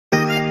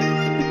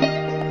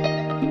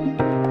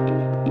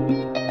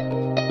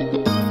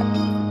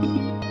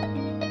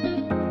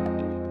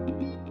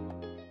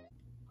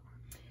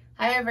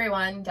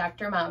everyone,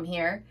 Dr. Mom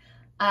here.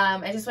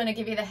 I just want to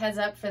give you the heads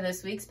up for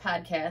this week's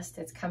podcast.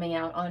 It's coming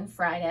out on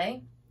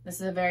Friday.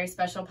 This is a very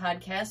special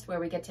podcast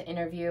where we get to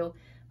interview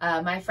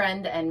my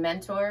friend and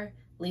mentor,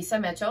 Lisa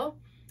Mitchell.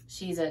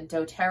 She's a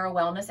doTerra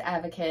wellness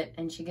advocate,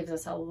 and she gives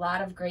us a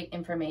lot of great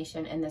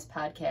information in this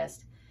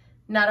podcast.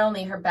 Not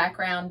only her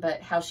background,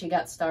 but how she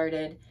got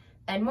started,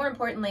 and more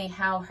importantly,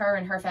 how her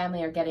and her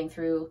family are getting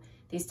through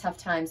these tough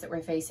times that we're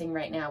facing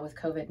right now with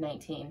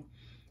COVID-19.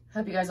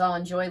 Hope you guys all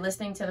enjoy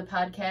listening to the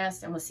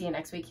podcast, and we'll see you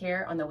next week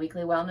here on the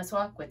Weekly Wellness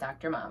Walk with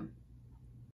Dr. Mom.